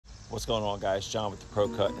What's going on, guys? John with the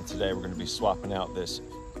ProCut, and today we're going to be swapping out this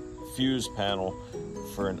fuse panel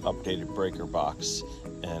for an updated breaker box,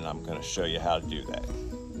 and I'm going to show you how to do that.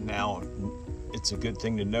 Now, it's a good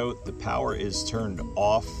thing to note the power is turned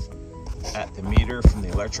off at the meter from the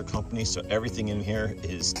electric company, so everything in here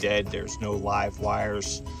is dead. There's no live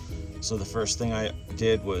wires. So the first thing I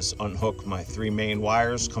did was unhook my 3 main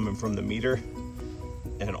wires coming from the meter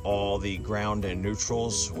and all the ground and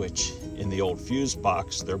neutrals, which in the old fuse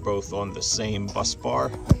box, they're both on the same bus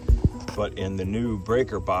bar. But in the new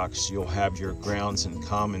breaker box, you'll have your grounds and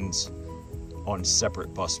commons on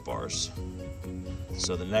separate bus bars.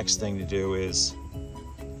 So the next thing to do is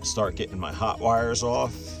start getting my hot wires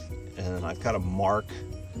off. And I've got to mark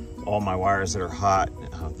all my wires that are hot.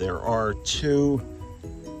 There are 2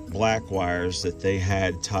 black wires that they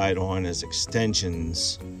had tied on as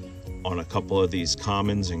extensions on a couple of these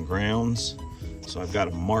commons and grounds. So I've got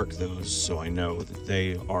to mark those so I know that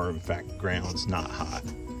they are in fact grounds, not hot.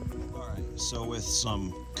 All right, so with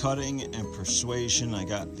some cutting and persuasion, I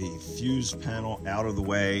got the fuse panel out of the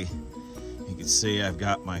way. You can see I've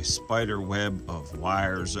got my spider web of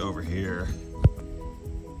wires over here.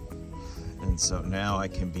 And so now I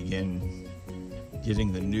can begin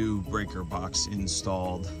getting the new breaker box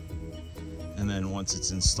installed. And then once it's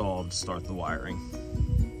installed, start the wiring.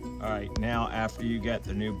 All right, now after you get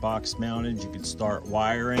the new box mounted, you can start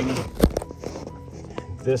wiring.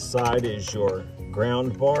 This side is your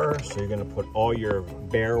ground bar, so you're gonna put all your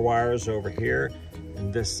bare wires over here.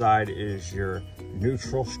 And this side is your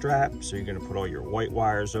neutral strap, so you're gonna put all your white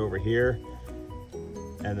wires over here.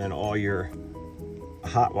 And then all your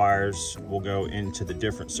hot wires will go into the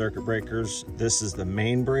different circuit breakers. This is the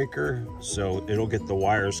main breaker, so it'll get the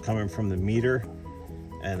wires coming from the meter,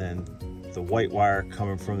 and then the white wire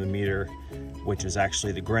coming from the meter, which is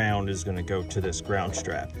actually the ground, is going to go to this ground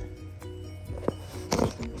strap.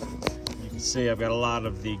 You can see I've got a lot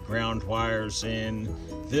of the ground wires in.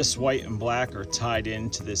 This white and black are tied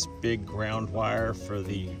into this big ground wire for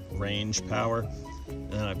the range power. And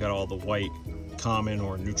then I've got all the white common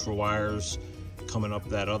or neutral wires coming up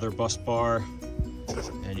that other bus bar.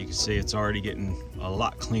 And you can see it's already getting a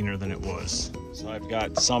lot cleaner than it was. So I've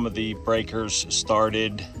got some of the breakers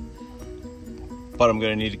started, but I'm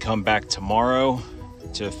gonna need to come back tomorrow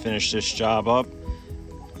to finish this job up.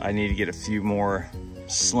 I need to get a few more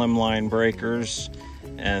slimline breakers,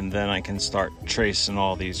 and then I can start tracing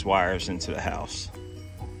all these wires into the house.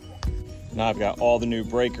 Now I've got all the new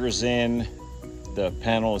breakers in, the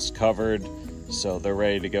panel is covered, so they're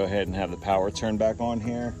ready to go ahead and have the power turned back on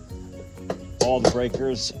here. All the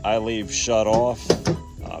breakers I leave shut off.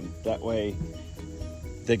 That way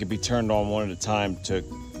they could be turned on one at a time to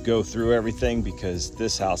go through everything, because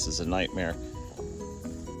this house is a nightmare.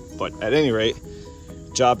 But at any rate,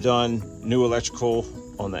 job done, new electrical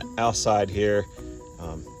on the outside here.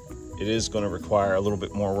 It is going to require a little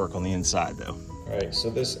bit more work on the inside though. All right, so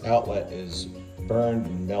this outlet is burned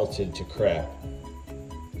and melted to crap.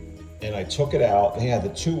 And I took it out. They had the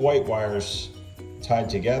 2 white wires tied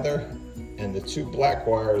together and the 2 black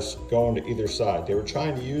wires going to either side. They were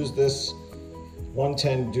trying to use this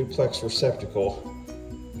 110 duplex receptacle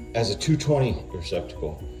as a 220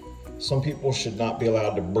 receptacle. Some people should not be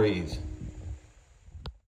allowed to breathe